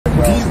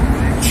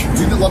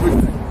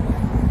Ludwig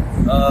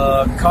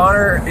think?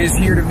 Connor is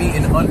here to meet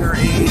an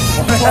underage.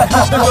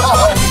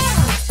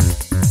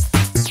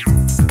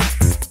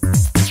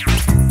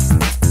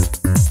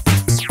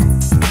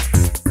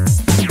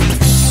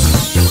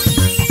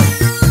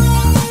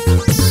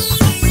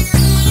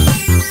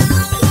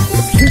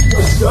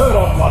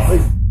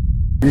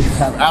 We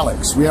have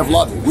Alex, we have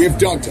Ludwig, we have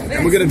dougdoug,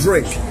 and we're going to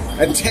drink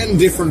at 10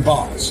 different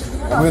bars.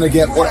 And we're going to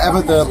get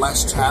whatever the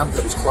last tab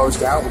that was closed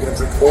down, we're going to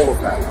drink all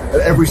of that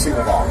at every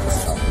single bar.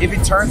 If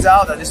it turns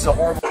out that this is a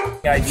horrible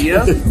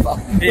idea,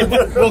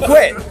 we'll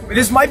quit.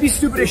 This might be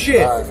stupid as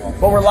shit,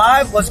 but we're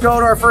live. Let's go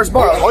to our first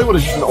bar. Hollywood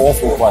is just an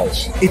awful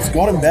place. It's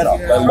gotten better.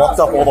 They locked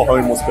up all the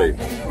homeless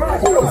people.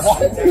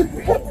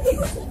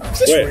 Is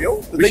this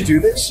real? Did they do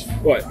this?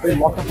 What? They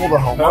locked up all the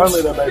homeless?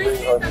 Apparently they may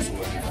be homeless.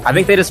 I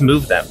think they just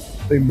moved them.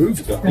 They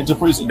moved them into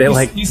prison. They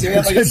like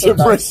into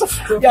prison.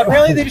 Yeah,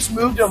 apparently they just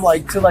moved them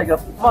like to like a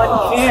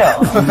fun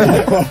camp.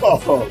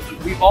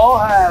 We all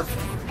have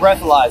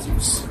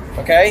breathalyzers.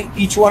 Okay,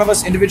 each one of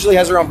us individually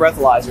has our own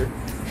breathalyzer.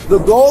 The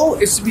goal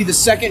is to be the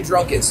second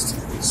drunkest.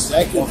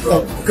 Second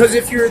drunk. Because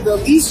if you're the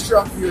least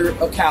drunk, you're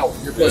a coward.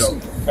 You're pussy.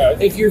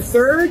 Okay. If you're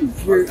third,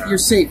 you're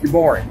safe. You're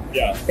boring.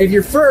 Yeah. If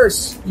you're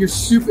first, you're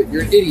stupid.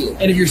 You're an idiot.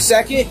 And if you're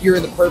second, you're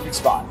in the perfect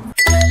spot.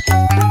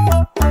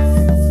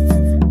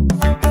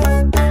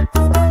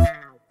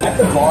 At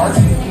the bar,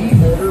 we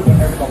ordered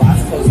whatever the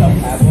last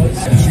closeout tab was.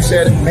 She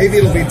said maybe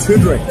it'll be 2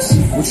 drinks,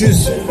 which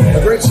is a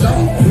great start.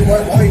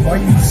 Why you?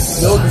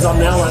 No, because I'm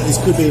now like, this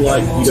could be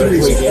like, you don't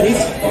really get it.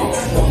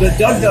 The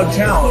dougdoug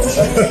challenge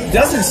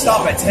doesn't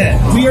stop at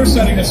 10. We are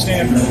setting a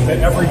standard that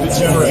every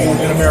degenerate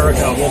in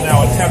America will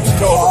now attempt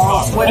to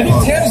overcome. I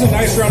think 10 is a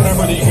nice round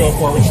number that you go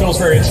for, which feels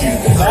very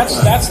achievable.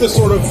 That's the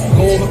sort of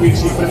goal that we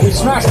achieve. But if we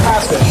smash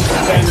past it,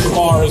 then the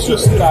bar is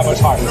just that much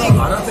higher.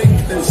 I don't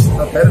think there's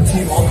a better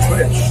team on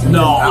Twitch.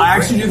 No, I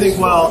actually do think,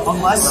 well,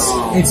 unless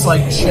it's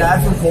like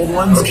Chad from Cold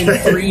Ones and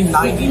 3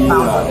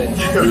 90-pound women.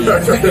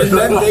 And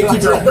then they can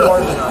drink more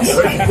than us.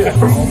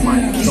 Oh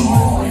my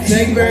God.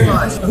 Thank you very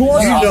much. Who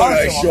are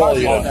you?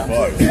 Surely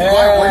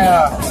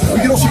Yeah. We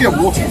can also get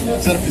water.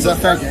 Is that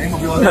fair game?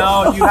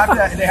 No, you have to.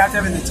 They have to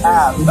have it in the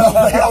tab.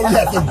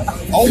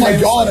 Oh my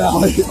God,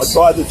 Alex! I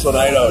tried the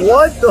tornado.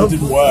 What the? It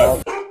didn't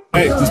work.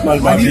 Hey, just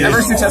made my Have you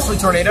ever successfully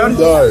tornadoed?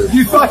 No.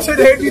 You thought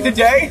today would be the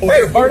day?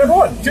 Hey, bar number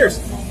 1. Cheers.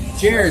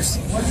 Cheers.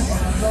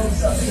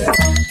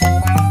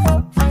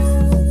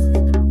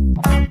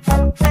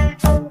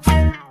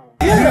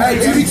 Hey,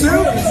 2v2?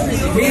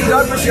 Me and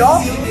Doug push you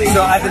off?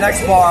 So at the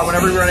next bar,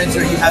 whenever we run into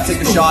it, you have to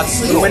take the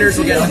shots. The winners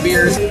will get the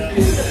beers. No,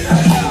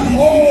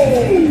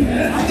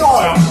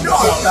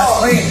 that's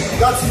clean.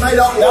 That's made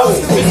up.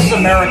 This is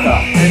America.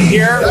 And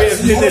here we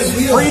have been this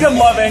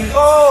freedom-loving,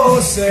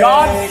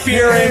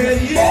 God-fearing.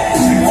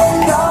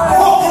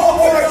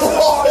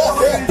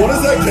 What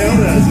does that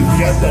count as if you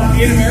get that?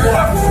 In America.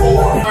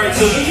 Alright,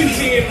 so Lincoln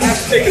team has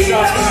to take the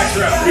shots for the next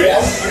round. Yeah.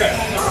 Okay.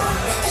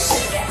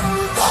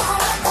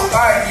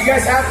 Alright, you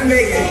guys have to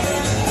make it.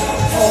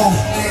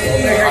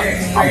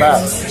 I'm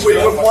bad. We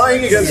were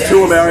playing against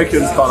 2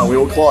 Americans, Connor. We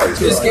were close.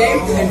 This game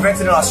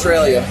invented in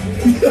Australia.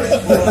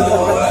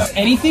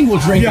 Anything will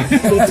drink it.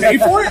 We'll pay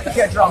for it?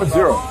 Yeah, drop it.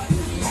 0.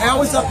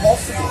 How is that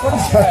possible? What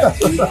is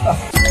that?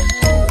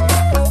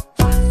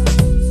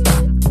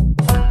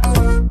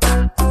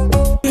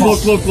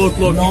 Look.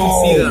 You can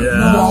see them.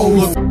 Yeah. No,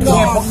 look. Point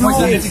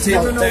to the empty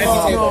table. The empty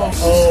table.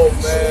 Oh,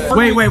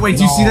 man. Wait.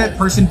 Do you see that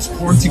person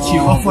pouring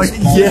tequila? Like,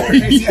 yeah.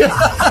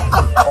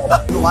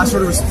 The last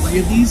order was 3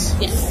 of these?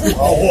 Yes.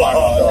 Oh,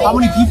 wow. How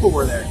many people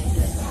were there?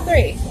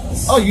 3.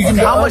 Oh, you can.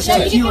 How much Yeah,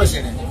 you tequila is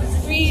can in it?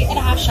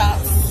 3.5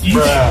 shots.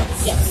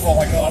 Yes. Oh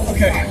my God.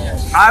 Okay.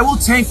 I will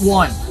tank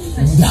 1.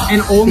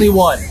 And only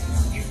 1.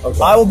 Okay.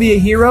 I will be a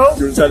hero.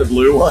 You're inside the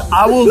blue one.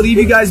 I will leave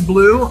you guys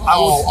blue.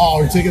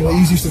 You're taking the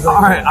easiest of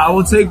Alright, I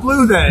will take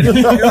blue then.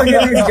 Look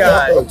at these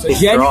guys.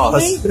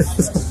 Genuinely?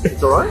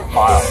 It's alright?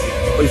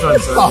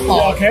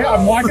 Okay,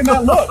 I'm liking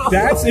that look.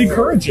 That's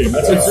encouraging.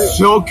 That's encouraging.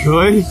 So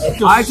good.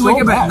 I have to wake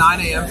up at 9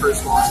 a.m. for a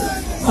sponsor.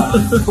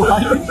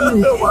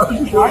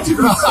 Why'd you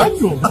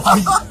reschedule?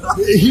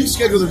 He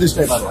scheduled it this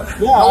day, by the way.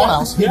 Yeah. No one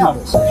else. He did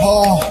this.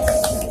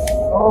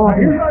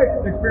 Here's my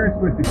experience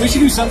with it. We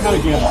should do some kind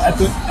of gamble.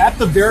 At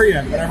the very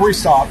end, whenever we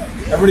stop,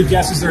 everybody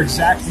guesses their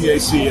exact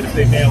VAC, and if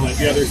they nail it,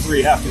 the other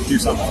 3 have to do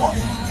something for it.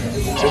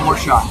 1 more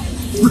shot.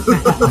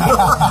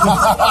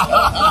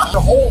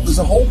 There's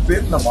a whole bit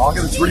in the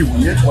manga that's really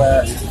weird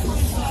where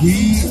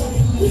he's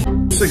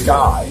a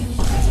guy,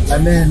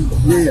 and then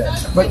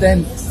but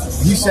then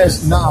he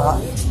says, "Nah,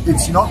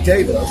 it's not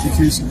gay though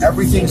because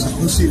everything's a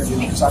pussy to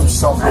me because I'm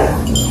so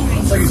happy."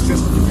 It's like his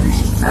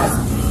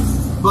justification.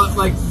 But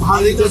like, how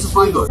do they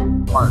justify the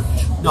part?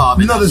 No, I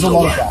mean, there's a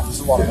lot of that. There's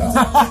a lot of that.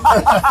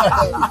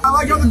 I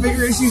like how the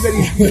bigger issue is that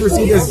he's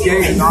perceived as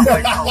gay and not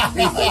like.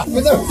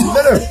 But no,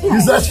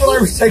 because that's what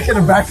I was taken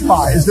aback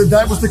by. Is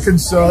that was the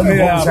concern of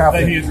what was that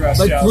happening? he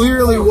addressed. Like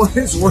clearly, what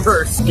is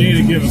worse? Gay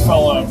to give a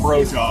fella a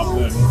bro job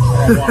than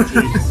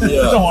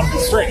don't want to be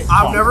straight.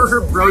 I've never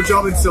heard bro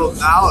job until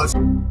now.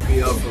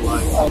 for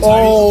life.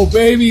 Oh,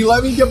 baby,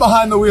 let me get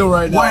behind the wheel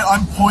right now. Wait,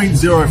 I'm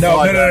 0.05.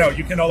 No.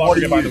 You can no longer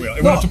get behind the wheel.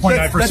 It went up to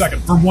 0.9 for a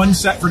second. For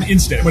an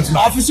instant, it went to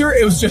 9. Officer,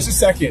 it was just a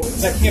second.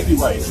 That can't be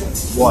right.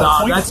 What?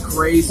 Nah, that's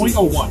crazy.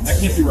 0.01. That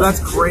can't be right. That's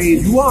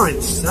crazy. You are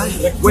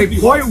insane. Wait,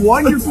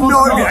 0.1? You're fucked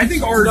up. I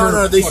think ours are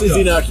No, this fucked is up.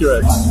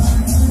 inaccurate.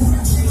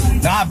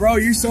 Nah, bro,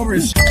 you're sober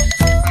as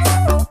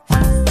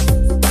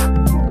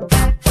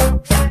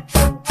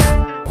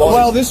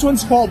Well, this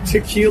one's called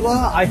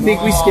tequila. I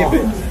think we skip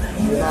it.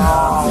 You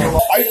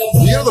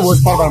know the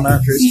worst part about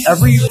America is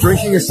every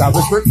drinking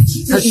establishment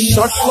has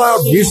such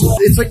loud music.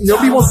 It's like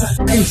nobody wants to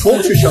fucking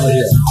talk to each other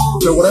here.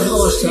 So whatever the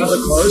last tabs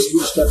are closed, we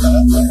just get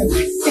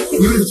that.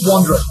 Even if it's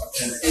one drink.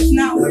 It's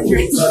not one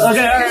drink. Okay, all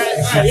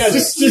right. Yeah,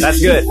 just That's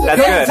good.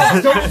 That's good.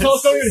 tell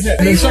us don't even hit.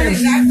 That's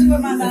exactly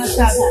what my last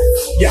shot had.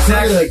 Yeah. Can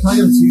I get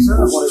a teaser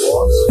of what it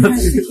was?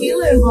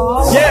 Tequila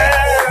involved. Yeah!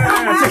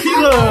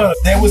 Tequila!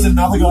 There was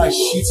another guy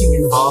shitting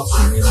in the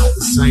bathroom in like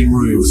the same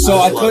room. So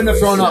I couldn't have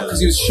thrown up because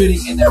he was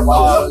shitting in there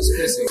while I was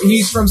pissing.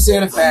 He's from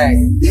Santa Fe.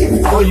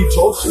 Oh, you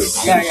talked to him?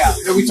 Yeah.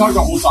 We talked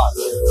the whole time.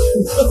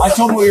 I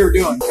told him what we were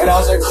doing. And I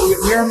was like,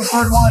 we're in the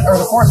third one, or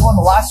the fourth one,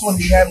 the last one,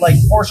 we had like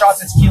 4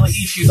 shots of tequila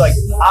each. He was like,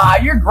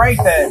 you're great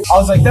then. I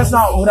was like, that's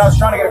not what I was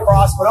trying to get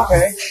across, but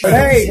okay. But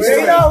hey,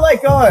 they're not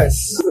like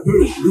us.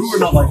 Who are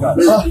not like us?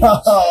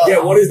 Yeah,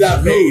 what does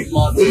that mean?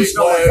 What are you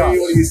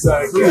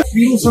saying? Yeah.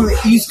 People from the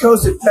East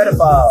Coast are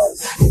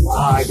pedophiles.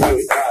 I agree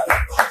with that.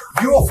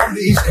 You're from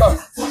the East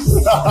Coast.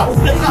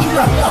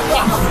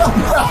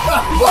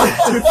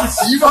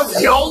 You are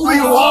the only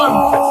one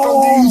from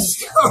the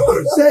East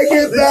Coast. Take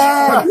it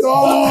back.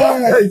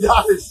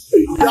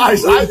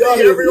 Guys, I think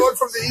everyone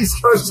from the East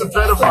Coast is a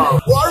pedophile.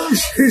 Why would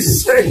you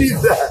say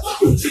that?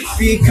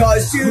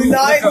 Because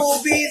tonight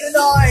will be the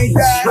night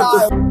that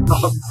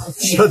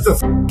Shut the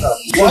f up.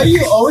 Why do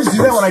you always do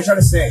that when I try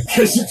to sing?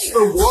 Because it's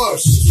the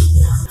worst.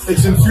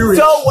 It's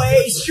infuriating. Don't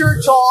waste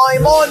your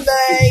time on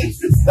me.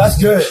 That's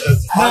good.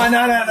 No.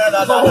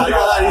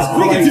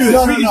 We can do this.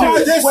 We can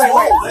do this. Wait.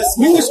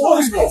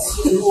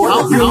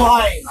 You're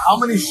lying. How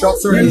many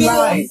shots are in You're this?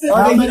 lying.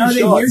 Are they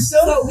here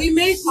still? So we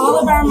make all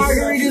of our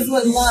margaritas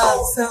with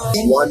love. So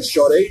One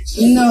shot each?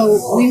 no,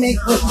 we make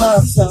with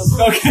love. So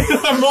Okay,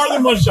 more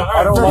than one shot.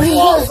 I don't like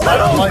love. I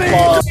don't like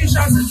love. 2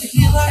 shots of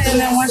tequila and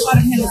then 1 shot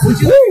of Hennessy. Would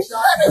you like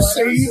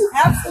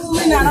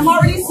Absolutely not. I'm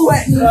already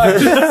sweating.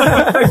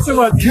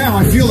 Cam,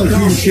 I feel like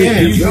you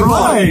should.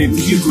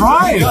 You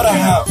tried.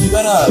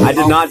 I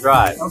did not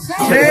drive.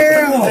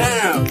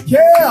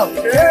 Cam.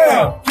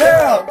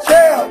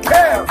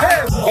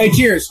 Hey,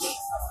 cheers.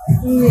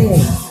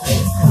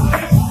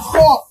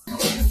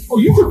 Oh,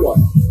 you took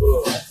one.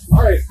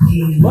 All right.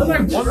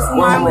 Wasn't that wonderful?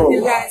 Wine with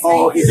you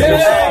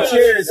guys.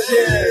 Cheers.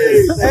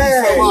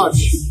 Hey. So much.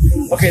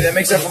 Okay, that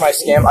makes up for my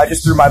scam. I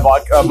just threw my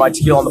vodka, my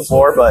tequila on the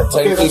floor, but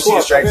technically she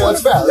just drank one.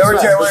 That's fair.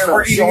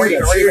 We're eating.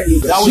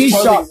 That was She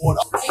shot.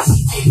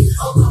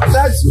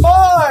 That's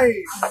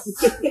mine.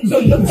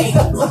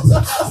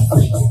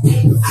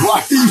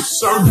 Why are you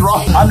so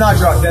drunk? I'm not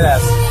drunk,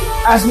 deadass.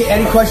 Ask me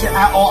any question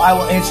at all, I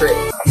will answer it.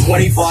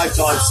 25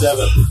 times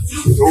 7.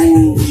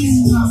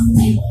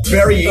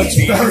 Very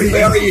easy.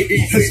 Very easy.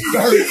 It's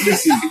very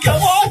easy.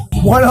 Come on!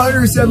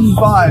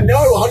 175. No,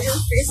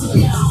 150.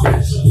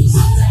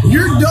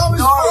 You're dumb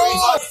as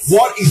fuck.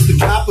 What is the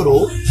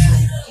capital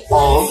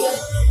of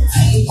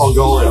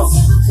Mongolia?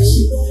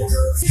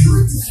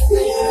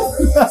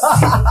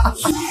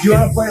 You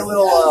want to play a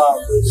little,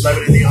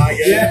 Lemon in the eye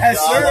game? Yes,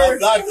 I sir. love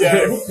that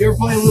game. You ever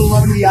play a little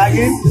lemon in the eye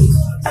game?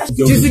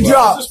 Just a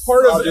drop. Just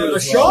part of a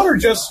shot or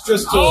just to...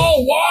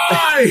 Oh,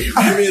 why?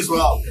 Me as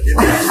well.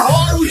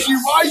 Why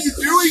are you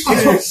doing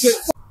this?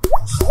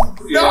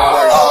 No!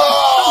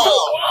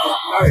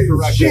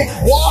 Shit.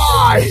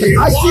 Why?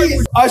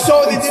 I saw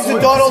what they did to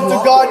Donald the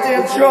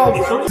goddamn Trump.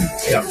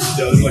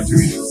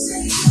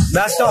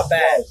 That's not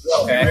bad.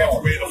 Okay.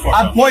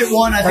 I'm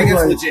 0.1. I think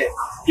it's legit.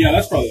 Yeah,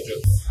 that's probably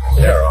good.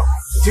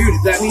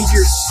 Dude, that means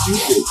you're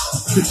stupid.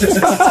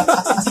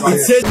 It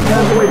says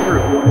halfway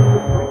through.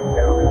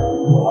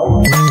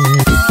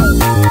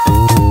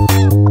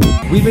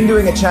 We've been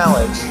doing a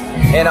challenge,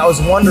 and I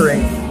was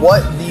wondering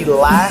what the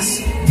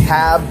last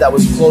tab that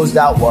was closed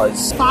out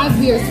was. 5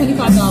 beers,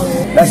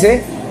 $25. That's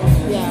it?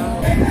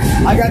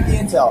 Yeah. I got the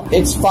intel.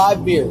 It's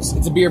 5 beers.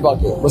 It's a beer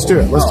bucket. Let's do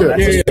it. Let's do it.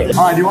 Yeah.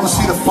 All right, do you want to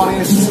see the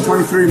funniest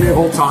 23 of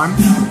all time?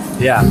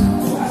 Yeah.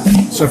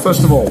 So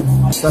first of all,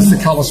 that's the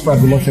color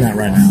spread we're looking at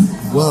right now.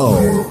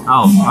 Whoa.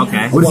 Oh,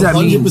 okay. What does that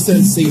mean? 100%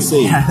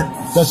 CC.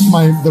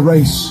 That's the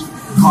race.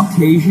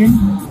 Caucasian?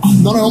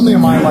 Not only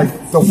am I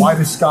like the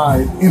whitest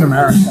guy in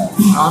America,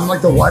 I'm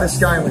like the whitest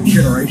guy in the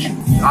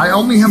generation. I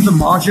only have the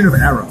margin of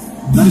error.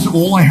 That is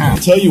all I have.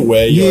 Tell you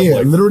where you're Yeah,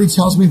 like, it literally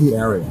tells me the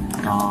area.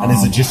 and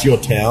is it just your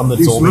town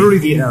that's It's all literally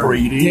the area.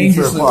 breeding?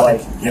 Dangerously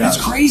white. That's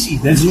crazy.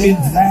 That's that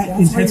Yeah,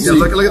 intensity.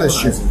 look at this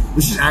shit.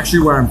 This is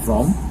actually where I'm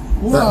from.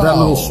 That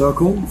little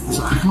circle.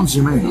 I can't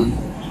zoom in.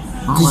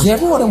 Does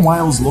everyone in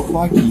Wales look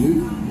like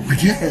you? I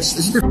guess.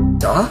 Isn't it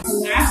dark?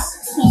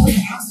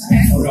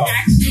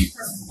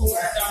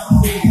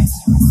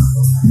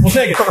 We'll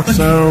take it.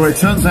 So it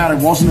turns out it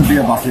wasn't a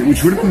beer bucket,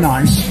 which would have been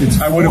nice. It's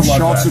I would have loved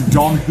shots that. of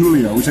Don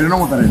Julio, which I don't know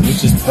what that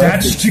is.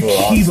 That's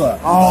tequila.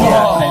 Oh,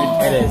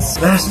 Yeah, it is.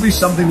 there has to be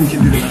something we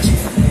can do to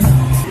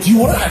this. Do you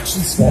want to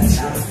actually swap?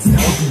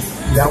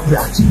 That would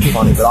actually be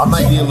funny, but I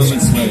might be a little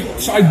bit sweaty.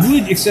 So I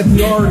would, except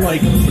we are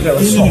like in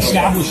an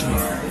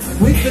establishment.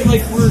 Wait, but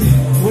like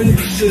what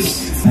is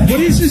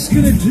this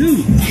gonna do?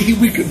 He'll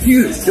be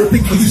confused. He'll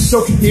think he's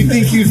so confused. He'll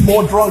think he's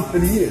more drunk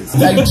than he is.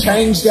 They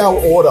changed our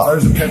order.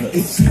 There's a pivot.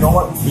 It's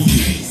not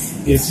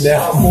beers. It's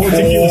now More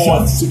tequila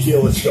shots.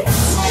 Tequila shots.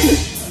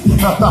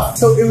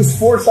 So it was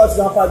 4 shots,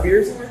 not 5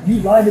 beers? You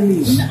lied to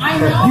me. I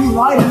know. You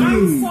lied to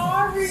I'm me.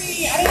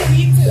 sorry. I didn't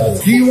mean to.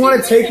 Do you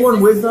want to take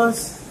one with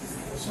us?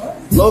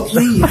 Low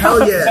key, hell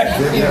yeah.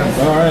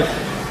 All right.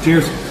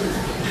 Cheers.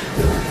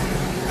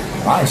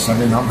 Nice. I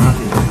mean, I'm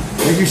happy.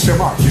 Thank you so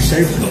much. You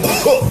saved me. I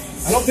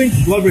don't think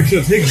Ludwig should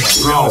have taken one.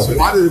 To be honest with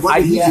you. Why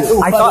did he do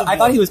it? I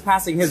thought he was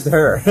passing his to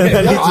her.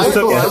 Yeah, I thought I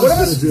was One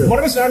gonna do it.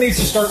 of us now needs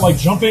to start like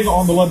jumping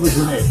on the Ludwig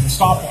grenade and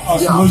stop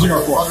us from losing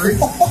our course.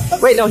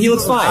 Wait, no, he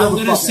looks fine. I'm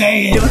gonna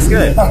say He it. looks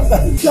good.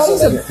 This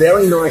is a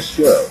very nice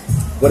shirt.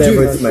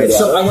 Whatever it's made out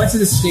So of. I went to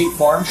the State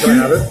Farm.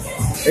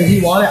 If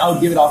you want it, I'll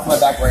give it off my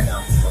back right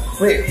now.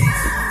 Wait.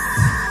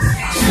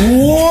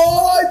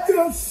 What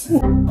the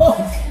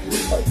fuck?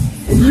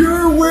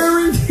 You're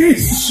wearing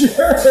his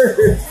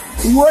shirt.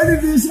 When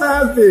did this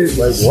happen?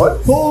 Like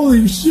what?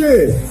 Holy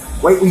shit.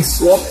 Wait, we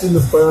swapped in the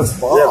first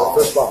bar. Yeah, the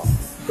first bar.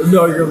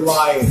 No, you're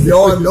lying.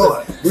 No, I'm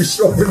not. We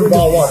swapped in the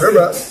bar one.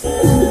 Remember?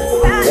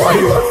 Why are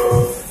you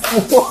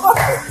laughing? What?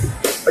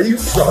 Are you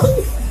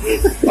drunk?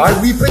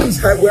 We've been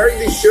wearing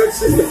these shirts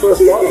since the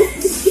first bar.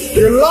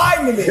 You're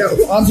lying to me. No.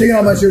 I'm taking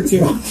off my shirt too.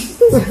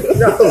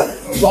 No.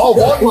 All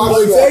one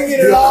I'm taking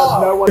it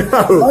off. No one.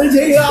 I'm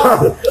taking it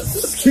off.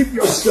 Just keep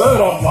your shirt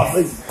on,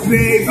 Ludwig.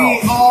 Baby,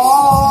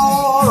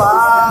 all I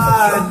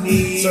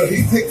need. So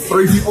he picked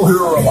 3 people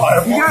who are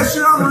reliable. You got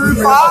shit on Route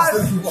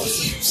 5?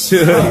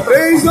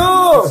 Face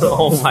up!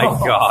 Oh my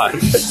god.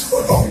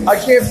 I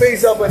can't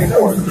face up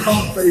anymore.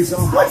 Face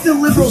on. What did the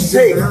liberals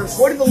take?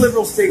 What did the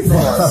liberals take from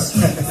us?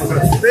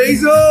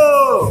 Face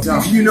up!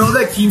 Do you know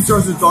that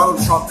Keemstar's with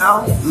Donald Trump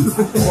now?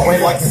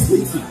 Wait, like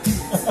sleepy.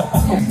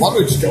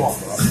 Ludwig's gone,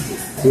 bro.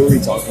 Who are we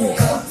talking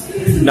about?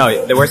 No,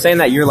 we're saying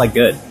that you're like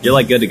good. You're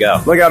like good to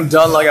go. Like I'm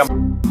done, like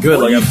I'm Good,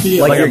 like you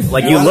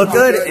look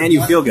good and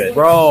you feel good.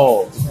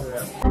 bro.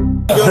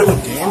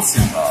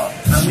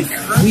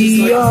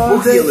 We are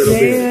the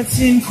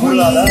dancing queen.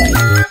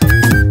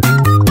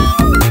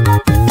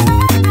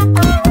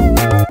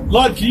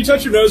 Lud, can you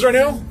touch your nose right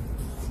now?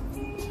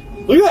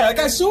 Look at that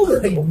guy's sober.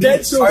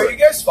 Dead sober. Are you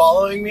guys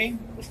following me?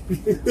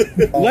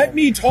 Let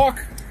me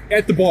talk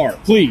at the bar,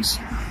 please.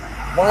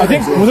 I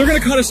think they're going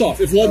to cut us off.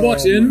 If Lud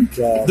walks in,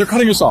 they're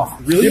cutting us off.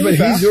 Really? Yeah, but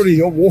he's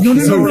already walking.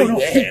 No.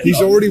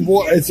 He's already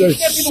walked. It's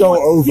so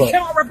over. You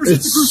cannot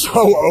represent the It's group.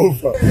 so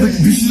over.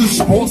 This is a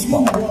sports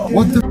bar.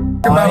 What the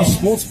about a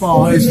sports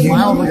bar is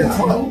loud like a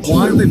club?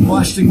 Why are they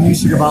blasting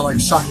music about like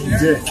sucking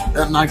dick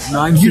at like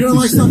 9:56? You don't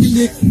like sucking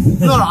dick?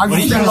 No, I'm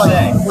just saying like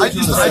I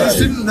just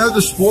didn't know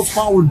the sports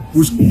bar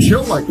was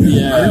chill like that.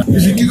 Yeah.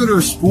 Because if you go to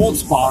a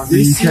sports bar in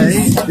the UK,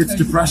 it's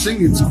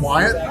depressing. It's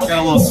quiet. Got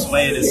a little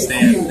sway in his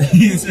stand.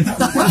 He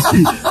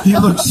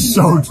looks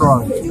so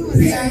drunk.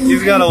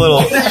 He's got a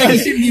little.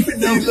 He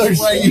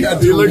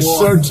looks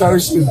so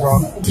toasted, bro.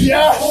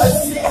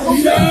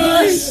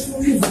 Yes!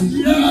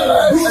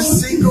 A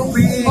single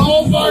being.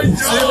 Oh my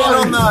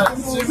God!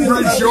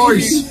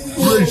 Rejoice.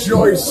 He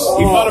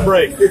caught a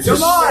break.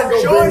 Come on,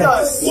 join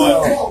us.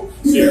 One.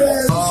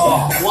 Here.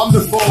 Oh,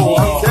 wonderful.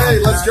 Okay,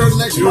 let's go to the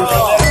next bar.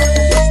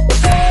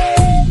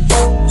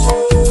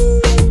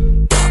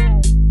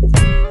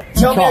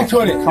 Tell me I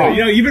couldn't.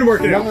 Yeah, you've been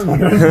working out.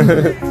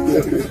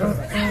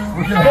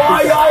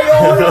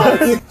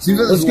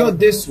 Let's go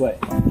this way.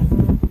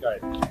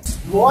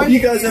 Have you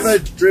guys ever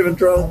driven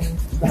drunk?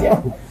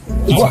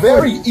 It's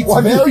very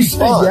fun.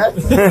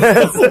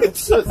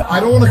 I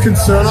don't want to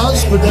concern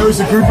us, but there is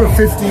a group of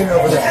 15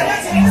 over there.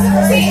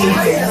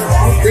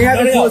 They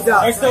haven't closed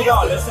out. They're still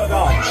going. It's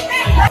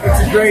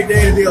a great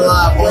day to be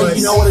alive, boys.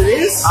 You know what it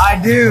is? I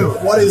do.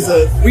 What is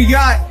it? We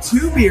got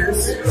 2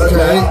 beers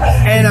Okay.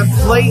 and a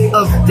plate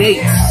of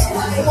dates.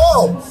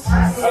 Whoa!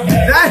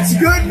 That's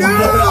good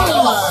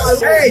news!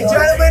 Hey,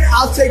 gentlemen,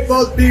 I'll take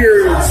both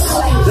beers.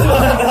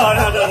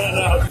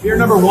 No. Beer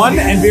number 1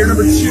 and beer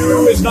number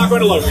 2 is not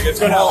going to Ludwig. It's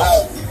going to Alex.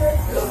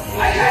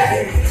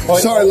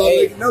 Sorry,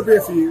 Ludwig. No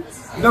beer for you.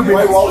 No beer.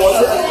 Wait, what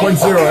was it?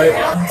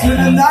 0.08. To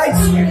the nights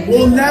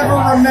we'll never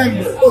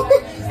remember.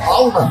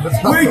 I'll remember.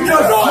 With the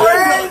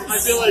friends I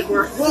feel like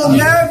we're. we'll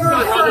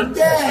never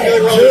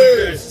forget.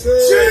 Cheers.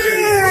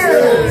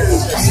 Cheers!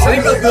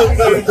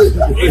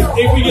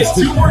 If we get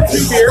 2 more 2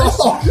 beers,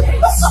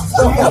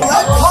 Let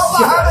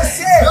Papa have a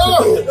sip. No!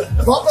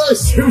 Papa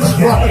is too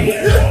strong.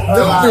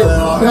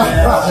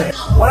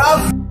 When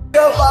I'm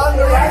up on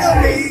the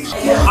enemy,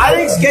 I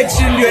think Sketch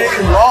didn't do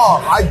anything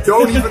wrong. I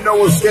don't even know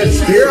what sketch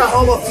You're a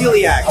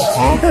homophiliac.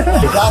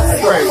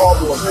 That's great.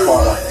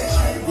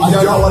 I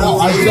don't know.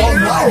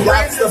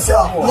 That's the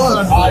problem.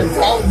 Look,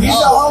 he's a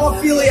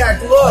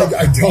homophiliac. Look,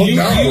 I don't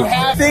know. You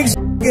have things.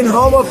 Fucking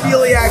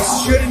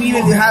homophiliacs shouldn't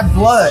even have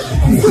blood.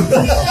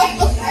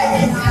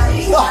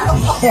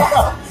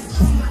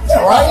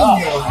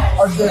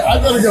 Okay, I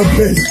gotta go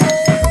piss.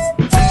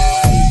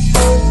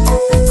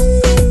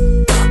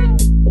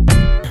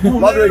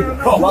 Ludwig,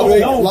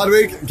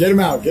 get him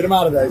out. Get him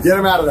out of there. Get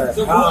him out of there.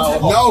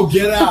 No,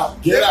 get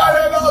out. Get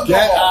out.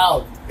 Get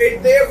out.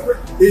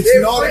 It's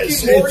not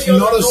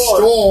a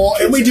store.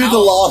 Can we do the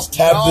last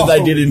tab that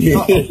they did in here?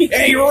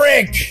 Hey,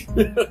 Rick!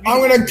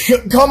 I'm gonna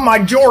come my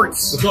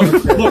jorts.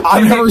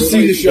 I've never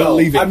seen the show.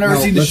 I've never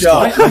seen the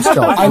show. Let's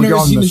go. I've never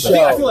seen the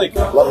show. I feel like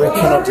Ludwig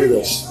cannot do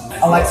this.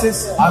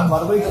 Alexis, I'm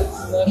Ludwig.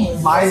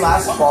 My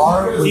last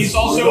bar was he's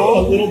also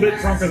a little bit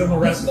drunker than the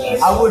rest of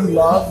us. I would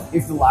love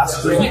if the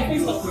last drink.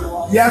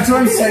 Yeah, that's what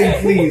I'm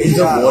saying, please.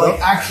 Like,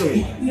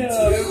 actually. That's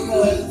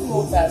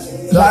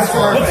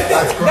perfect.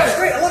 That's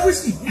great. I love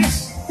whiskey.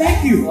 Yes.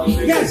 Thank you.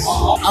 Yes.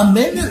 A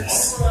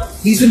menace.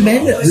 He's a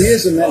menace. He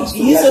is a menace.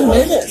 He's a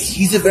menace.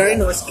 He's a very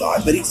nice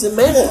guy, but he's a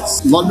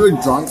menace. Ludwig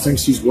drunk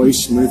thinks he's way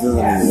smoother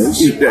than he is.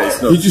 He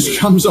just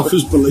comes off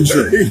as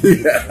belligerent.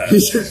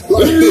 He's just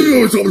like, she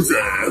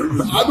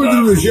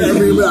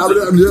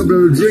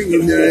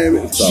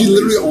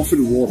literally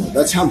offered water.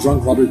 That's how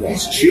drunk Ludwig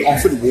was. She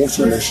offered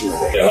water initially.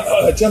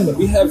 Gentlemen,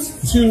 we have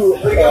two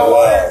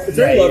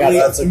very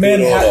lovely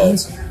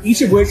Manhattans,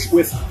 each of which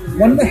with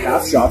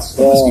 1.5 shots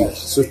of whiskey.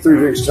 So 3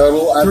 drinks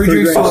total. 3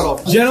 drinks total.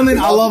 Gentlemen,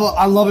 I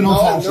love an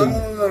old fashioned. No.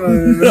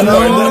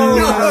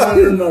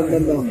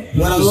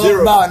 What I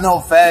love about an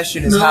old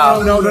fashioned is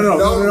how. No.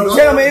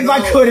 Gentlemen, if I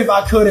could. No,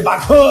 you can't. If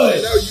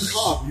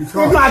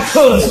I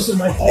could.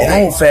 An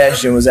old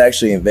fashioned was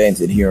actually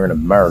invented here in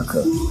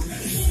America.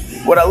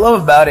 What I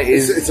love about it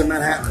is It's a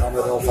Manhattan, not an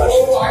old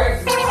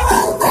fashioned.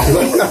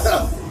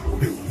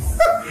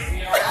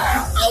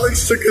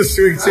 Alex took a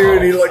swig too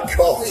and he like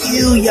coughed.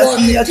 Ew,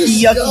 yucky.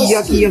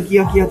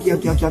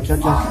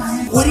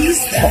 What is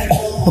that?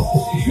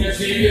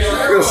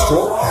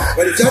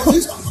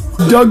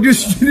 Doug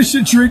just finished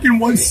a drink in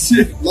one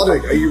sip.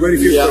 Ludwig, are you ready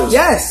for your quiz?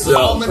 Yes.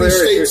 How many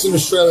states in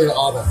Australia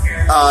are there?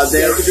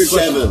 There are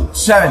 7.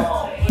 7.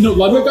 No,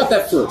 Ludwig got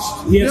that first.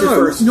 He answered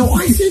first. No,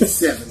 I said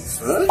 7 first.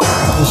 6.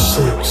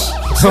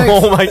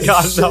 Oh my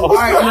god, no. All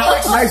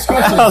right, next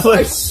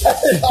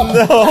question.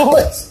 No.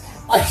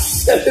 I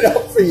set it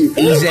up for you.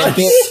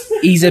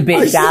 He's a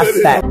bit daft,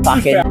 that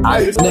fucking.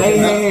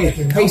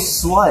 Hey,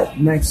 slut.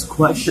 Next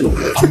question.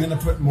 I'm gonna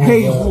put more.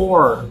 Hey,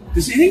 whore.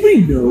 Does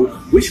anybody know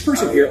which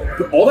person here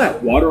put all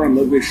that water on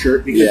Ludwig's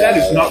shirt? Because that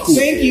is not cool.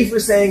 Thank you for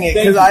saying it,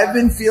 because I've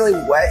been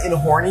feeling wet and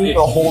horny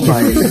the whole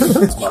night.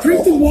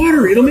 Drink the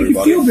water. It'll make you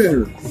feel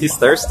better. He's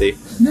thirsty.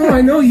 No,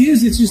 I know he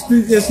is. It's just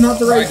it's not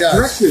the right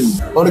direction.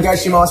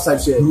 Onegaishimasu type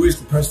shit. Who is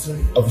the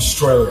president of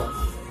Australia?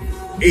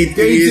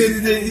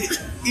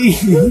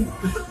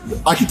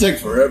 I could take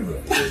forever.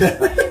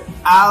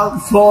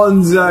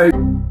 Alfonso,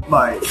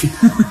 mate.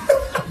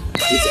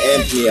 It's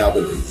Anthony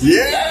Albanese.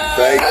 Yeah!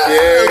 Thank you.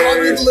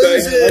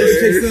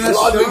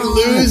 Ludwig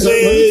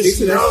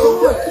loses.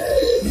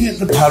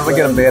 How do we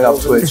get him banned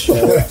off Twitch?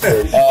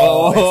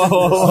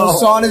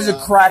 Hassan is a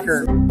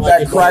cracker.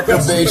 That cracker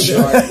bitch.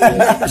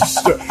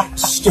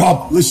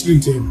 Stop listening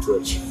to him,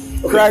 Twitch.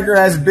 Cracker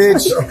ass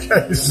bitch.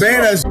 Okay.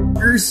 Ban us,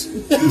 f***ers.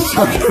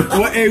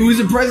 Hey, who's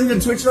the president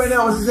of Twitch right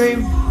now? What's his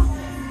name?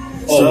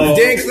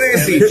 Dan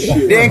Clancy.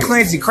 Dan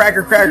Clancy.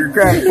 Cracker. Oh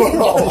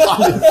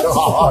my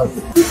god.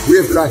 We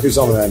have crackers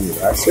on the menu,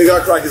 actually. We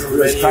got crackers on the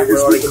menu.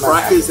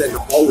 Crackers and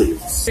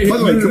olives. By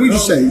the way, can we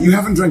just say, you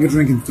haven't drank a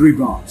drink in 3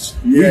 bars.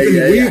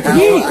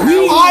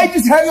 I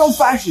just had an old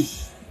fashioned.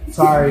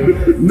 Sorry.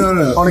 No,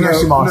 don't.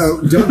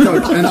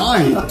 And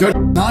I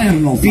had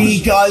an old fashioned.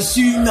 Because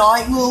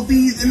tonight will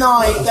be the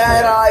night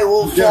that I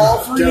will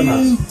fall for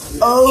you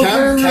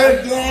over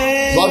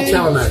again. Love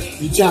cameraman.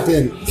 You tap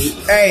in.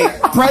 Hey,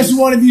 press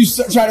 1 if you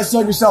try to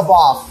suck yourself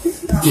off.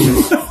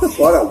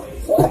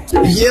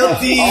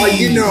 Guilty. Oh,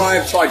 you know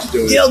I've tried to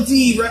do it. Guilty.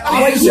 You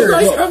guys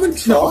haven't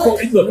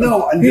tried.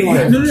 No.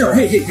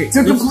 Hey.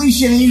 To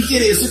completion, and you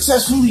did it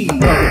successfully.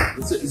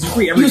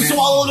 You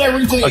swallowed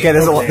everything. Okay,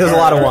 there's a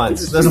lot of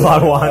ones. There's a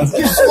lot of ones.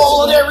 You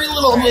swallowed every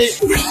little bit.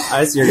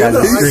 I see your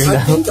guys' screen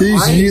now.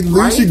 He's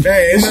losing.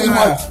 Hey,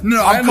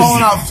 no, I'm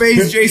calling out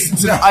FaZe Jason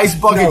to the ice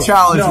bucket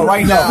challenge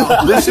right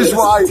now. This is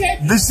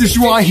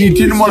why he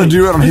didn't want to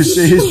do it on his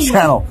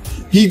channel.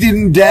 He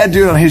didn't dare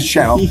do it on his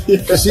channel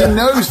because he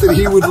knows that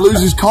he would lose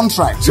his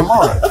contract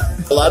tomorrow.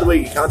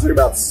 Ludwig, you can't talk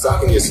about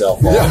sucking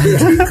yourself off.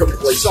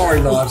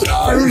 Sorry, no.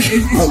 There is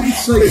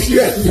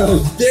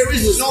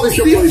no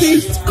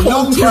completion.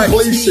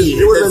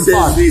 It would have been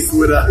fine. If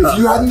If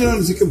you hadn't done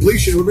it to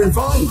completion, it would have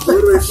been fine. It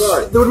would have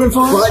been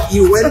fine. But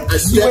you went a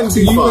step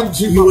too far.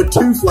 You were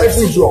too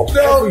flexible.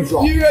 Every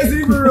drop. You guys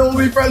think we're gonna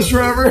be friends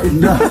forever?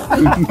 No.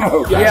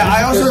 Yeah,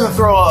 I also have to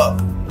throw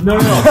up. No.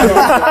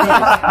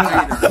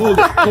 Hold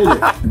it.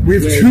 We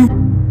have 2.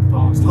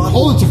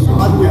 Hold it together.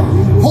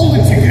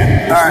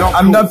 Alright,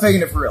 I'm done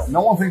faking it for real.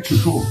 No one thinks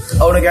you're cool.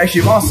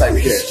 Onegaishimasu type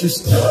shit.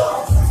 Just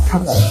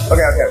Cut that.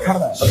 Okay. Cut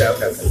that. Okay.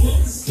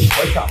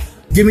 Wake up.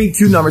 Give me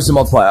 2 numbers to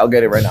multiply. I'll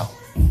get it right now.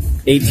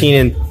 18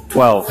 and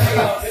 12.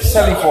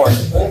 74.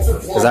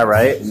 Is that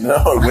right?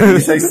 No, when did you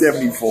say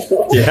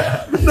 74?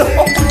 Yeah.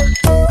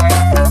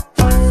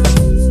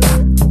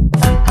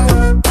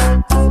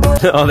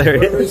 Oh, there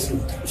it is.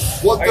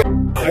 What the?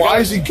 Why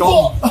is he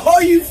gone? Oh,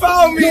 you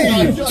found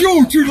me!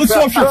 Dude, let's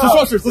swap shirts.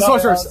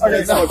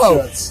 Okay, no.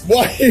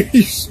 Why are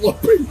you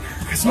swapping?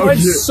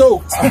 Mine's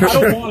soaked. I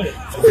don't want it.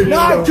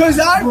 Not because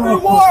I, for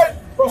one,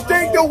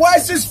 think the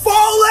West is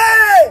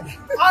falling!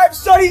 I'm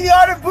studying the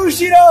art of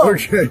Bushido!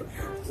 Okay.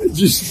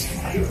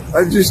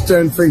 I just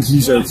don't think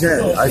he's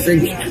okay. I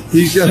think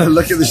he's gonna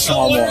look at the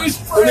shaman.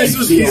 This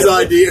was his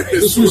idea.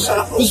 This was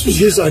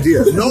his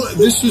idea. No,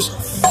 this was.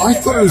 I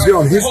thought it was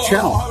on his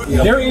channel.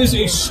 There is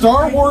a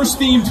Star Wars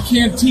themed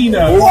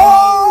cantina.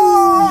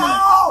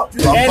 Whoa!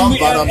 And we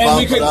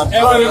could hit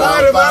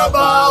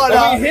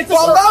the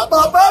I'm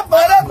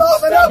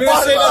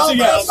gonna say that's a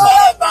yes.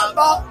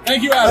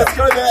 Thank you, Adam.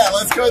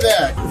 Let's go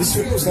there. This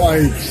feels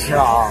like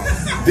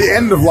the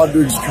end of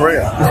Ludwig's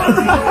career.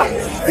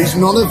 He's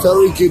not a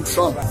very good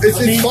son. It's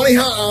funny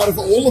how out of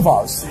all of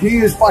us, he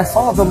is by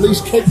far the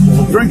least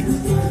capable of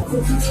drinking.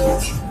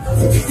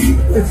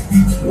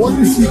 What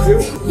did he do?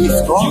 He's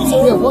strong.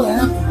 Yeah, what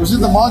happened? Was it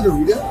the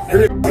margarita?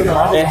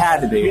 It had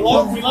to be. We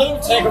let him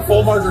take a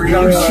full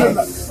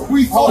margarita.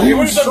 We thought he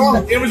was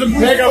strong. It was a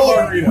mega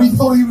margarita. We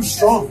thought he was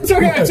strong. It's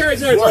okay,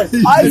 it's alright.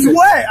 It's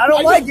wet. I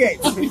don't like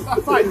it.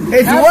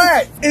 It's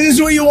wet. Is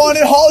this what you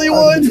wanted,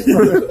 Hollywood?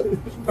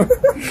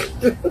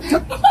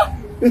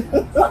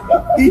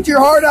 Eat your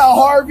heart out,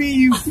 Harvey,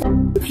 you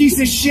piece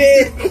of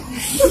shit.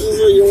 This is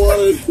what you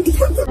wanted.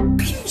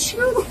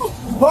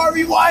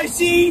 Harvey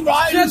Weinstein,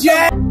 Ryan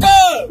Jack.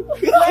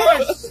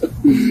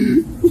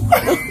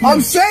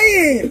 I'm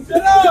saying.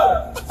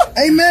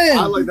 Amen.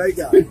 I like that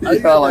guy. I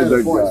like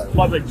that guy.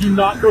 Ludwig, do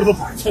not go to the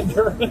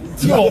bartender.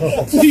 No,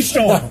 please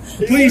don't.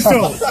 Please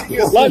don't.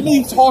 Let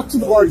me talk to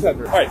the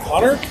bartender. All right,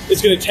 Connor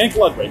is going to tank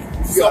Ludwig.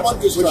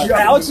 Someone just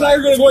Alex and I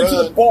are going to go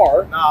into the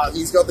bar. Nah,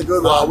 he's got the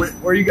good one.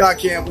 Where you got,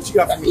 Cam? What you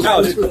got for me?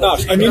 Alex,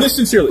 I mean this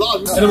sincerely.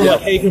 And then we're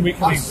like, hey, can we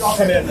come in?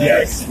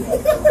 Yes.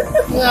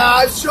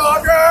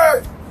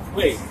 Sugar.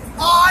 Wait.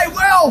 I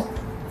will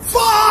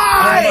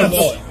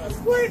fight.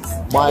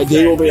 My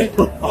idea will be.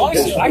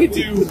 Honestly, I could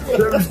do.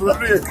 There was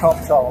literally a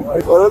cup towel. I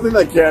don't think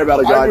they care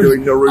about a guy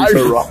doing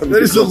Naruto runs.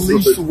 That is the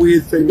least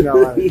weird thing in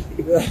our life.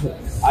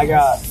 I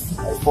got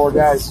 4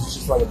 guys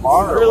just like a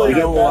bar. We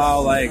don't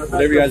allow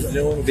whatever you guys are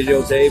doing,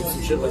 videotapes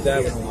and shit like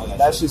that.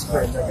 That's just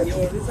crazy.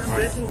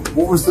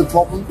 What was the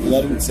problem?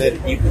 Ludwig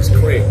said it was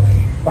great.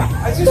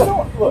 I just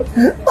don't look.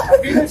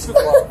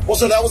 Well,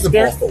 so that was a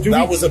brothel.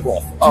 That was a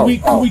brothel. Do we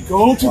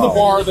go to the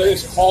bar that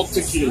is called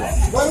Tequila?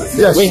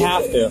 Yes. We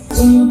have to.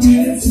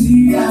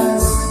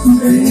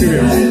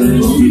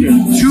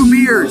 2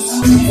 beers.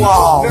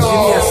 Wow. Give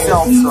me a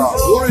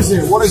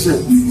seltzer. What is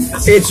it?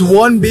 It's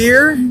 1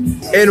 beer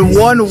and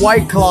 1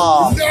 White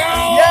Claw. No!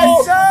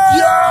 Yes, sir!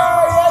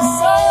 Yes,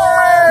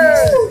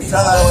 sir!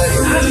 Tell that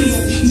lady.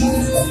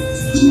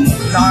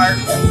 Connor.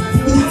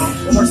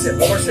 One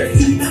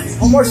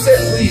more sip,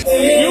 please.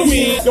 Do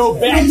we go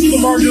back to the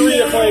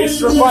margarita place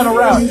for a final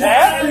round?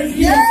 Yeah.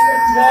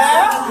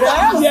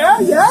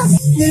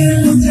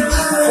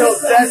 Till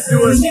death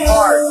do us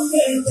part.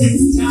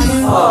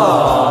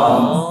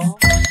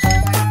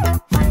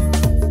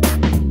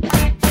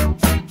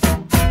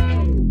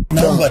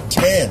 Number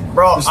 10.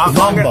 Bro, I'm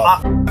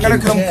gonna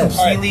come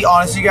completely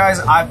honest, you guys.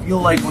 I feel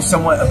like we're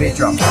somewhat a bit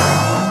drunk.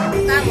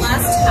 That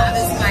last tab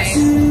is my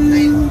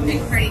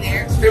big party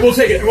there. Hey, we'll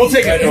take it. We'll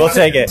take it.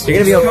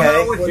 You're gonna be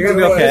okay. You're gonna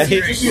be okay.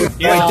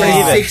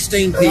 There's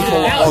 16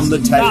 people on the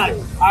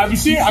table. I'm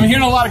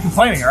hearing a lot of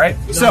complaining, all right?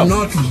 So, I'm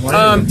not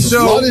complaining.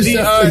 so is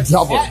definitely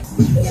double.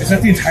 is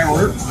that the entire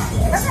order?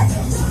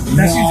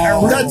 That's the entire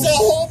order? That's a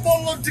whole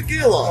bottle of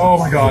tequila. Oh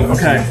my god,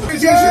 okay.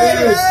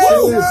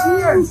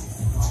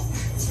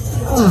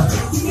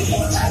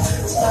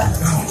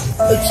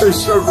 It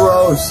tastes so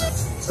gross.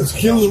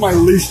 Tequila's my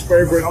least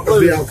favorite of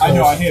the alcohol. I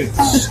know, I hate it.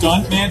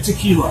 Stuntman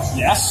tequila.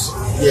 Yes?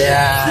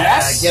 Yeah.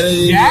 Yes? Get it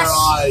in your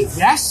eyes.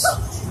 Yes?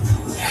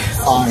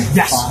 Fine.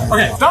 Yes. Fine.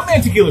 Okay,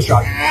 Stuntman tequila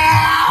shot.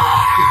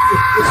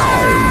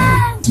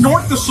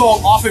 Snort the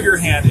salt off of your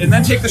hand, and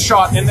then take the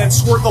shot, and then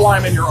squirt the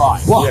lime in your eye.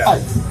 Why? Yeah.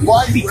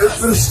 Why?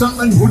 But a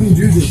stuntman wouldn't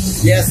do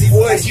this. Yes, he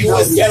would. He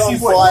would get on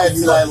fire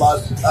today,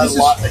 Ludwig. Curse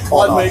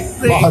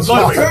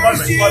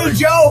you,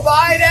 Joe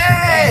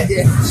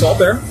Biden! Salt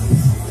there.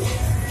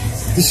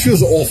 This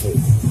feels awful.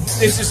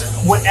 This is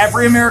what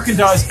every American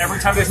does every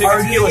time they take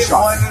a tequila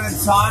shot. One at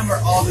a time or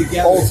all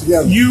together? All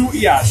together.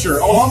 Yeah, sure.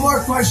 One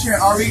more question.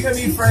 Are we going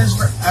to be friends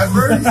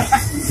forever?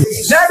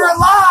 Never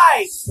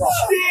lie,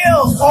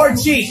 steal, or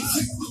cheat.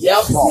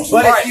 Yep.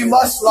 But if you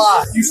must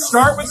lie. You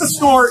start with the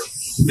snort,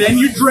 then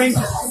you drink,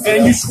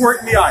 and you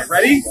squirt in the eye.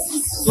 Ready?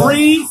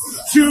 3,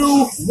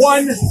 2,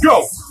 1,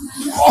 go.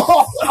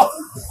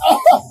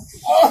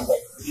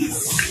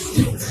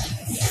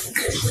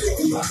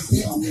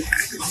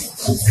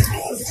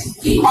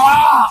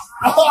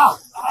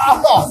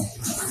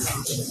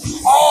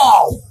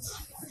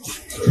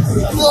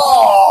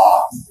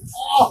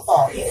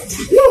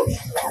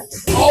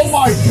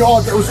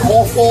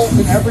 awful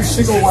in every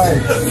single way.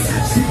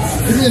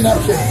 Give me a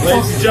napkin.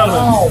 Ladies and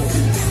gentlemen,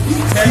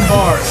 10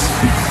 bars,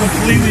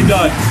 completely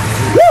done.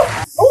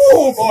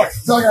 Oh boy,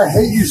 Doug, I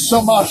hate you so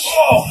much.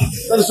 Oh.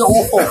 That is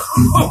awful.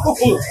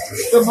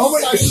 The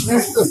moment I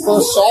sniffed the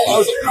first salt, I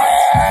was like,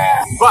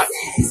 ah! But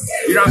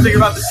you're not thinking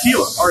about the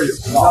tequila, are you?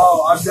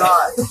 No, I'm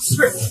not.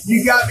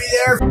 You got me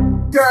there,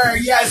 sir.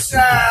 Yes,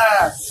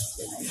 sir.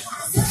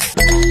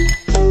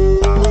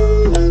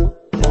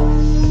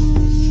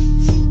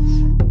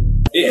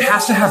 It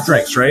has to have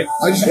drinks, right?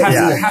 I just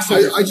Yeah. It has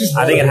to. I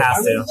think it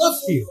has to.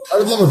 I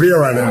would love a beer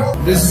right now.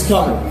 This is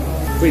coming.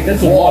 Wait,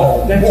 that's a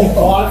lot. That's a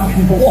lot.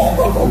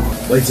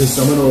 Like, so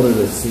someone ordered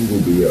a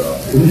single beer.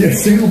 Yeah,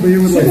 single beer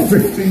with like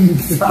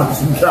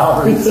 15,000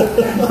 calories.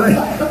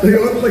 They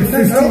ordered like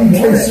 15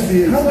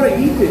 quesadillas. How would I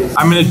eat this?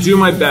 I'm going to do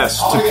my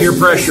best to peer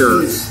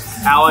pressure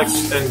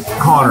Alex and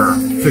Connor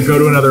to go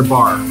to another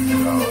bar.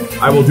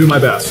 I will do my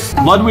best.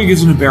 Ludwig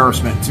is an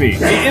embarrassment to me,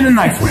 in a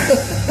nice way,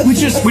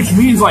 which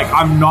means like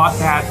I'm not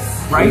that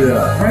right.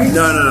 Yeah. Right?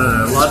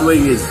 No.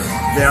 Ludwig is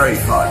very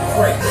fun.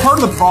 Right. Part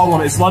of the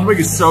problem is Ludwig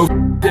is so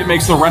it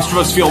makes the rest of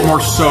us feel more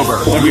sober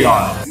than we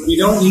are. We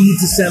don't need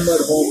to send Lud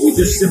home. We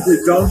just simply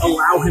don't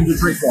allow him to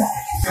drink more.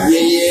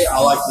 Yeah, I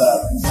like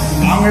that.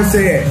 I'm gonna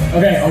say it.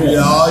 Okay.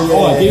 Yeah, Hold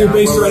on, get your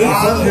base ready.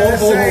 I'm gonna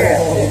say it.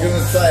 You're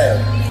gonna say it.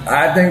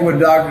 I think what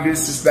Dr.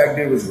 Disrespect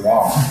did was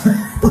wrong.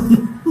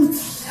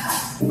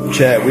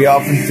 Chet, we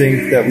often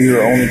think that we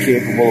are only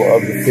capable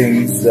of the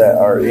things that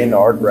are in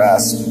our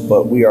grasp,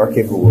 but we are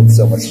capable of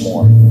so much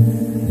more.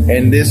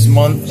 And this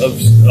month of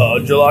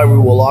July, we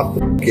will lock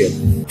the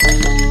in.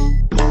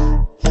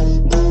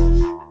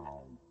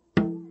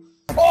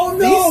 Oh no!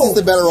 This is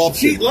the better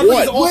option.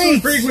 Ludwig's also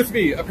agreeing with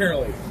me,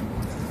 apparently.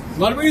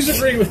 Ludwig's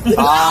agreeing with me.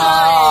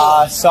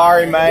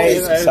 Sorry,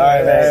 mate.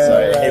 Sorry, mate.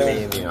 Sorry. Hit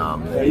me in the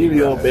arm. Yeah, you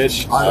little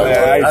bitch.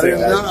 I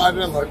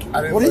didn't look.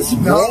 What is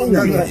wrong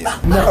with you?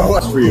 No.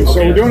 For you. So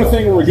we're doing a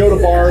thing where we go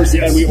to bars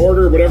and we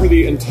order whatever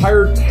the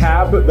entire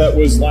tab that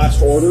was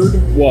last ordered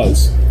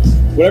was.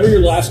 Whatever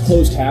your last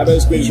closed tab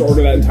is, we just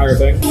order that entire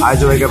thing. I have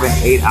to wake up in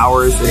 8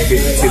 hours and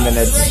 52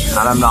 minutes,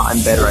 and I'm not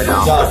in bed right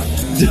now. Don't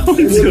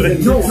do it.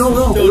 No.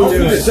 Don't do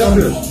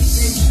it.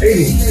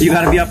 80. You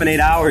gotta be up in 8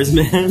 hours,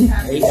 man.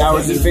 8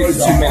 hours and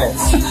 52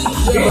 minutes.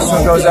 This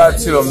one goes out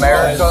to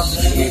America.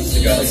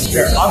 Yes.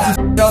 When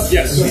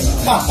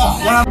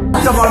I'm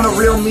up on the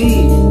real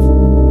me.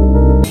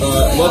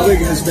 Ludwig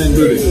has been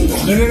booted.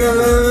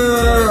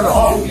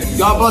 No.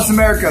 God bless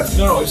America.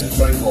 No, it's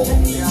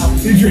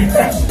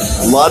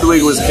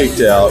Ludwig was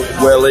kicked out.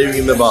 We're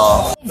leaving the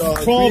bar.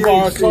 12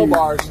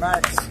 bars.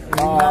 Max.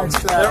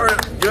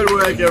 Good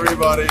work,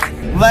 everybody.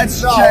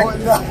 Let's check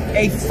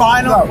a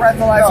final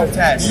breathalyzer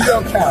test. You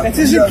don't count. It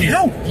doesn't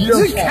count. You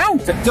don't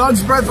count.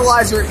 Doug's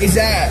breathalyzer is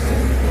at.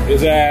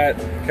 Is at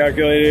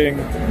calculating.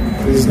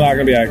 This is not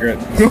going to be accurate.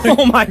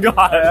 Oh my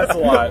god, that's a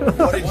lot.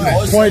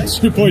 Point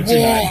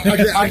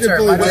 2.29. I can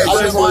believe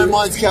it.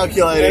 Mine's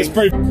calculating. That's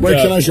pretty.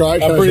 Wait, can I try? I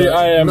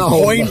am. No.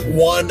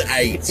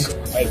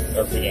 0.18.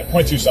 Okay,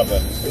 0.2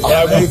 something.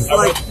 I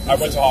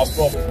went to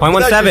hospital.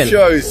 0.17.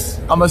 Shows.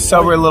 I'm a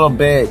sober little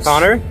bitch.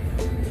 Connor?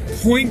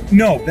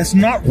 No, that's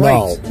not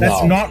right.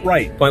 That's not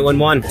right.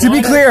 0.11. To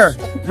be clear,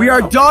 we are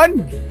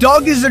done.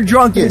 Doug is the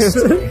drunkest.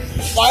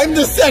 I'm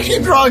the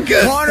second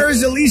drunkest. Connor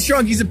is the least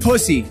drunk. He's a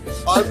pussy.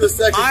 I'm the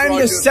second I'm the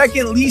drunkest.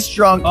 second least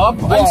drunk.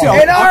 Until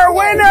And our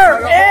winner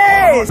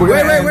is.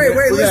 Wait.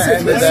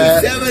 Listen.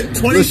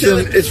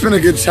 Listen, It's been a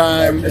good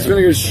time. It's been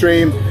a good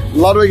stream.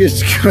 Ludwig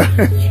is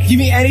Give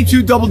me any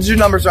two double-digit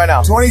numbers right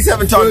now.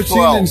 27 times 13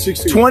 12. and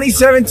 16.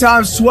 27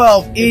 times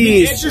 12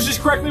 The is answer's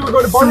just correctly. We're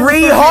going to bar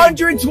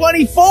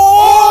 324.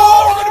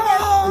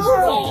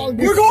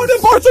 You're going to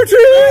bar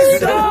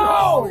 13.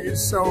 No, you're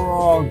so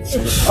wrong.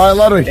 All right,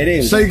 Ludwig. It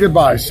is. Say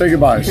goodbyes. Say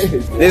goodbyes.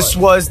 This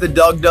was the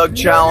DougDoug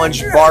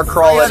Challenge Bar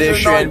Crawl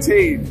Edition.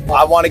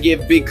 I want to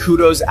give big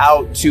kudos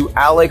out to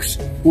Alex,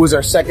 who was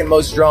our second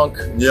most drunk.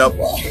 Yep.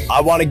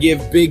 I want to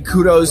give big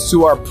kudos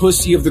to our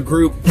pussy of the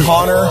group,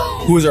 Connor,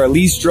 who is our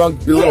least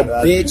drunk little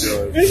bitch.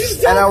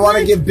 And I want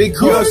to give big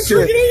kudos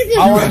to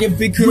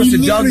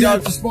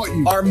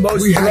DougDoug, our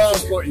most drunk.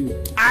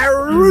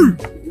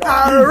 To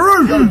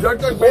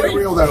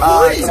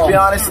be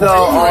honest though,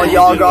 all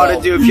y'all gotta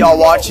do if y'all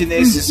watching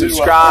this is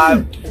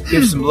subscribe,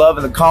 give some love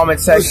in the comment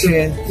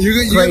section. You're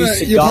Praise to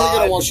probably God.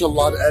 gonna watch a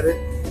Lud edit.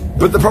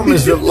 But the problem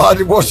is that Lud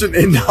wasn't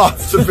in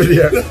half the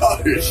video.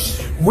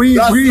 We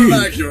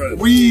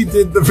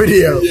did the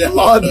video. Yeah.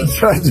 Lud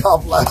turned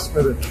up last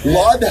minute.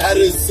 Lud had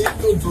a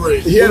single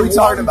drink. Who are we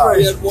talking about?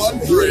 He had one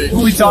drink. Who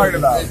are we talking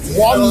about?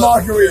 One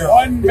margarita.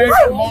 One mega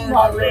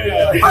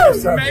margarita.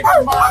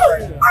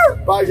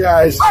 Bye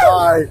guys.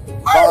 Bye.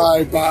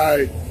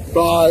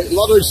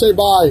 Ludwig, say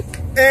bye.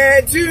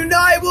 And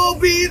tonight will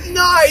be the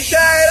night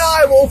that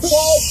I will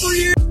fall for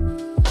you.